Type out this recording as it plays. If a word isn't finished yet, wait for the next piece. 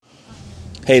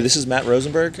Hey, this is Matt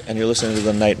Rosenberg, and you're listening to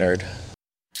The Night Nerd.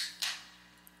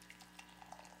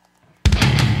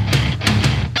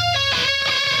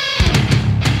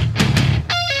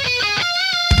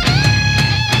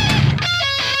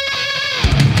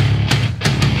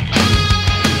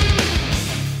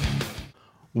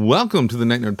 Welcome to the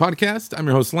Night Nerd Podcast. I'm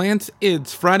your host, Lance.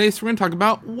 It's Friday, so we're going to talk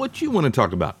about what you want to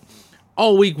talk about.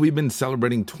 All week, we've been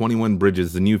celebrating 21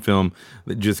 Bridges, the new film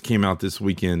that just came out this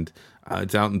weekend.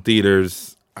 It's out in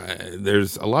theaters.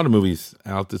 There's a lot of movies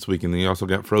out this weekend. You also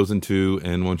got Frozen 2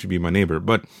 and Won't You Be My Neighbor.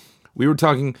 But we were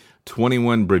talking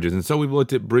 21 Bridges. And so we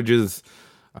looked at Bridges,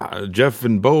 Jeff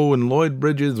and Bo and Lloyd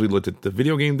Bridges. We looked at the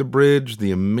video game, The Bridge,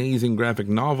 the amazing graphic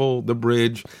novel, The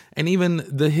Bridge, and even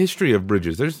the history of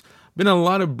Bridges. There's been a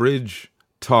lot of Bridge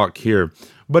talk here,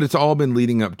 but it's all been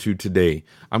leading up to today.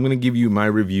 I'm going to give you my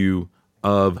review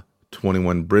of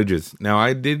 21 Bridges. Now,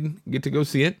 I did get to go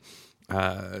see it,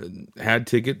 had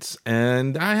tickets,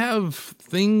 and I have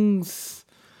things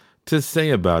to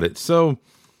say about it. So,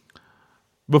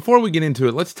 before we get into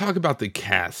it, let's talk about the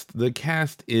cast. The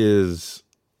cast is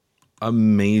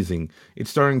amazing.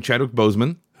 It's starring Chadwick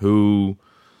Boseman, who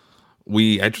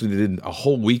we actually did a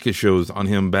whole week of shows on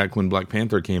him back when Black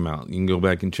Panther came out. You can go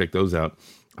back and check those out.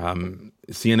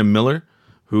 Sienna Miller,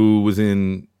 who was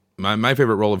in my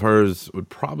favorite role of hers would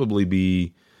probably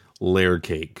be Layer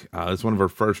Cake. It's one of her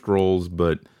first roles,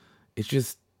 but it's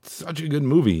just such a good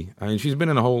movie. I mean, she's been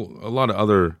in a lot of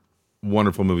other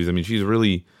wonderful movies. I mean, she's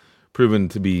really proven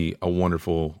to be a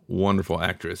wonderful, wonderful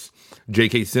actress.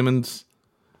 J.K. Simmons,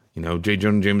 J.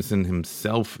 Jonah Jameson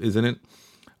himself is in it.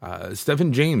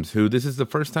 Stephen James, who this is the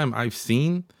first time I've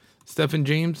seen Stephen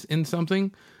James in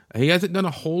something. He hasn't done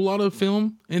a whole lot of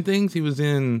film and things. He was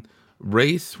in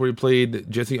Race, where he played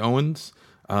Jesse Owens.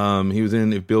 He was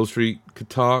in If Beale Street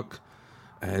Could Talk.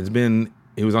 He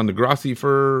was on Degrassi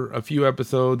for a few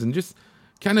episodes, and just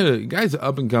kind of guys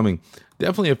up and coming.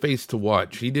 Definitely a face to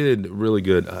watch. He did really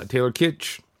good. Taylor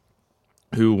Kitsch,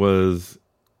 who was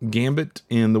Gambit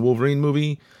in the Wolverine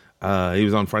movie. He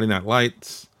was on Friday Night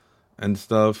Lights and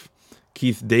stuff.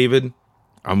 Keith David,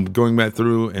 I'm going back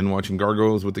through and watching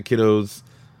Gargoyles with the kiddos,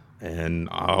 and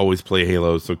I always play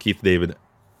Halo, so Keith David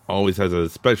always has a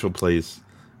special place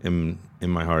in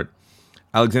my heart.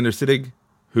 Alexander Siddig,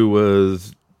 who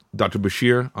was Dr.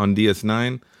 Bashir on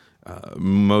DS9,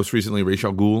 most recently Ra's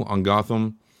al Ghul on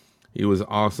Gotham. He was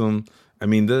awesome. I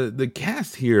mean, the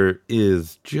cast here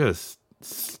is just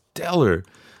stellar,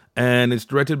 and it's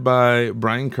directed by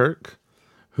Brian Kirk,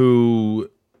 who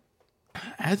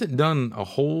hasn't done a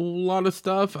whole lot of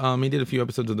stuff. He did a few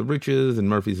episodes of The Riches and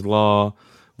Murphy's Law,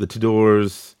 The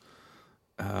Tudors.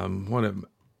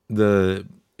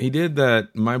 He did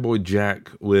that My Boy Jack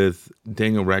with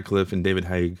Daniel Radcliffe and David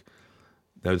Haig.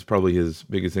 That was probably his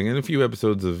biggest thing, and a few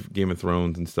episodes of Game of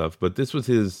Thrones and stuff. But this was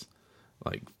his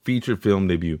feature film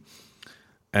debut,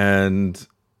 and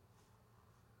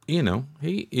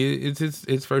it's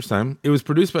his first time. It was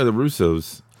produced by the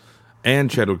Russos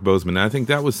and Chadwick Boseman. And I think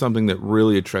that was something that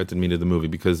really attracted me to the movie,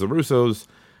 because the Russos,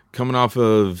 coming off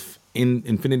of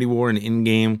Infinity War and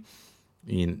Endgame,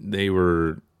 they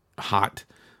were hot.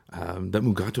 That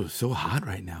Mugatu is so hot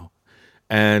right now.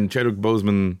 And Chadwick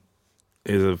Boseman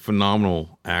is a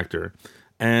phenomenal actor.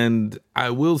 And I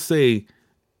will say,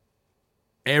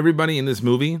 everybody in this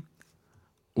movie,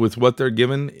 with what they're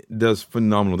given, does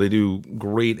phenomenal. They do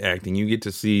great acting. You get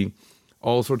to see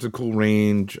all sorts of cool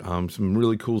range, some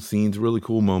really cool scenes, really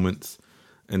cool moments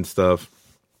and stuff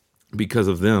because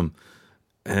of them.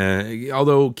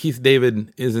 Although Keith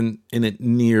David isn't in it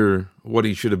near what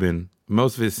he should have been.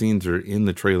 Most of his scenes are in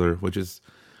the trailer, which is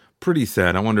pretty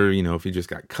sad. I wonder, if he just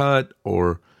got cut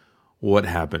or what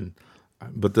happened.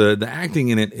 But the acting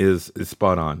in it is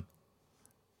spot on.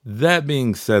 That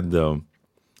being said, though,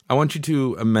 I want you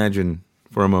to imagine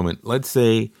for a moment, let's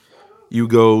say you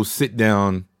go sit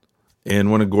down in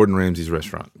one of Gordon Ramsay's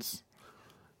restaurants,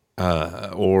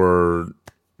 or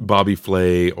Bobby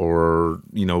Flay, or,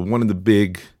 one of the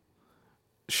big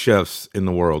chefs in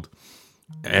the world,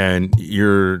 and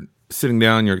you're sitting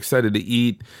down, you're excited to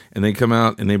eat, and they come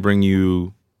out and they bring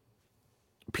you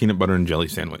peanut butter and jelly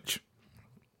sandwich.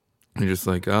 You're just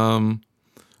like,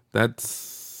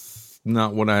 that's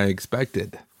not what I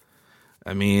expected.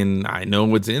 I mean, I know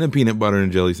what's in a peanut butter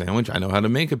and jelly sandwich. I know how to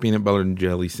make a peanut butter and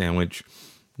jelly sandwich.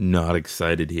 Not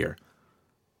excited here.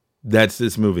 That's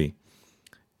this movie.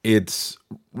 It's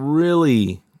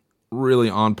really, really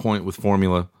on point with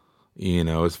formula,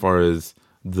 as far as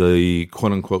the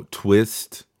quote unquote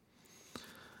twist.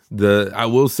 I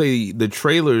will say the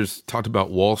trailers talked about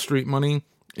Wall Street money.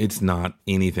 It's not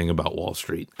anything about Wall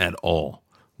Street at all,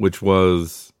 which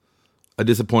was a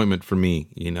disappointment for me.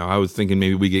 You know, I was thinking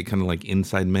maybe we get kind of like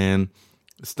Inside Man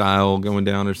style going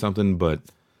down or something, but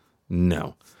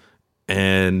no.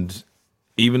 And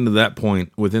even to that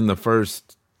point, within the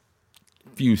first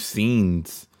few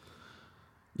scenes,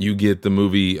 you get the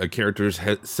movie, a character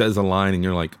says a line and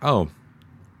you're like, oh,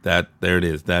 there it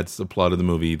is. That's the plot of the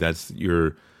movie. That's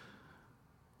your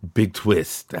big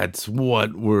twist. That's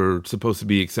what we're supposed to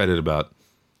be excited about.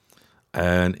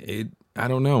 And I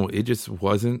don't know, it just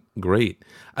wasn't great.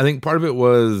 I think part of it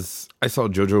was I saw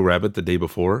Jojo Rabbit the day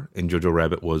before, and Jojo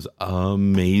Rabbit was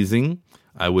amazing.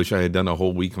 I wish I had done a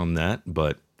whole week on that,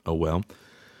 but oh well.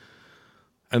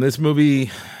 And this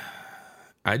movie,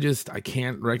 I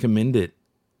can't recommend it.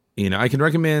 You know, I can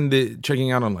recommend it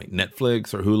checking out on like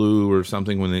Netflix or Hulu or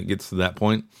something when it gets to that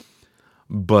point.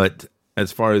 But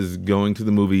as far as going to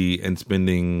the movie and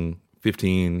spending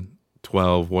 15,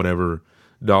 12, whatever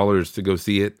dollars to go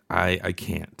see it, I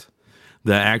can't.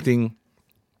 The acting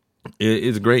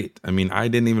is great. I mean, I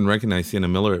didn't even recognize Sienna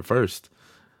Miller at first.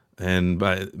 And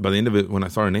by the end of it, when I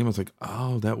saw her name, I was like,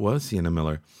 oh, that was Sienna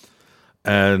Miller.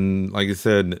 And like I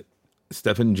said,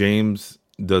 Stephen James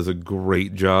does a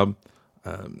great job.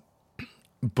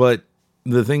 But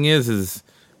the thing is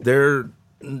they're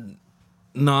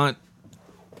not,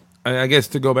 I guess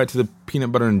to go back to the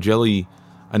peanut butter and jelly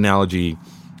analogy,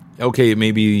 okay, it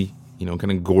may be, you know,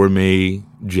 kind of gourmet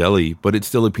jelly, but it's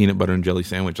still a peanut butter and jelly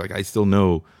sandwich. Like, I still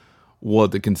know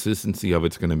what the consistency of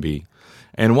it's going to be.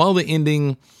 And while the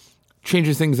ending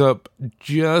changes things up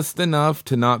just enough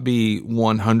to not be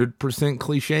 100%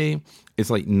 cliche, it's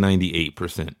like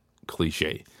 98%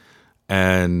 cliche.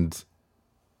 And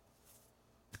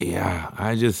yeah,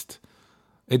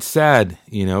 it's sad,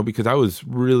 you know, because I was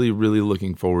really, really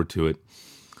looking forward to it.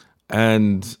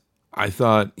 And I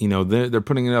thought, you know, they're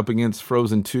putting it up against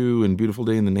Frozen 2 and Beautiful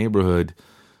Day in the Neighborhood.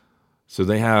 So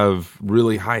they have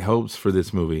really high hopes for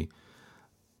this movie.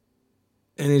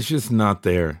 And it's just not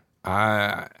there.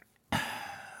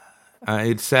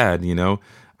 It's sad, you know.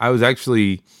 I was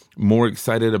actually more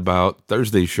excited about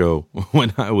Thursday's show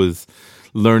when I was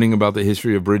learning about the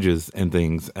history of bridges and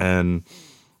things. And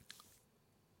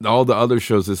all the other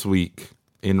shows this week,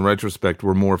 in retrospect,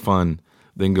 were more fun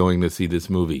than going to see this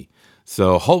movie.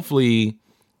 So hopefully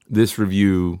this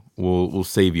review will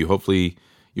save you. Hopefully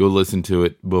you'll listen to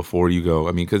it before you go.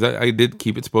 I mean, because I did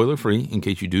keep it spoiler free in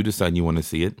case you do decide you want to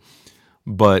see it.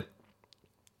 But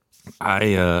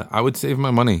I would save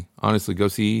my money. Honestly, go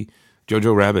see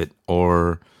Jojo Rabbit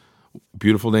or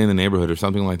Beautiful Day in the Neighborhood or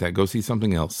something like that. Go see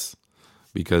something else,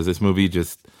 because this movie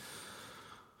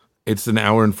it's an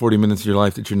hour and 40 minutes of your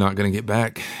life that you're not going to get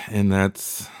back. And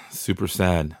that's super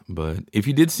sad. But if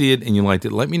you did see it and you liked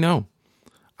it, let me know.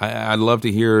 I'd love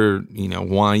to hear, you know,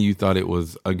 why you thought it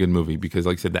was a good movie, because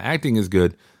like I said, the acting is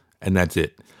good and that's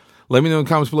it. Let me know in the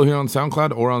comments below here on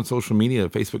SoundCloud or on social media,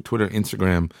 Facebook, Twitter,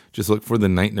 Instagram. Just look for The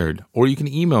Night Nerd, or you can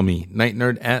email me,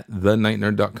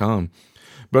 nightnerd@thenightnerd.com.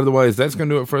 But otherwise, that's going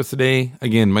to do it for us today.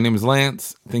 Again, my name is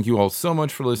Lance. Thank you all so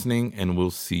much for listening, and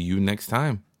we'll see you next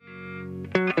time.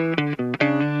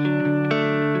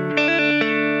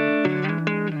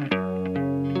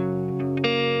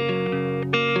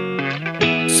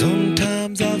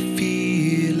 Sometimes I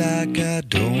feel like I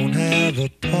don't have a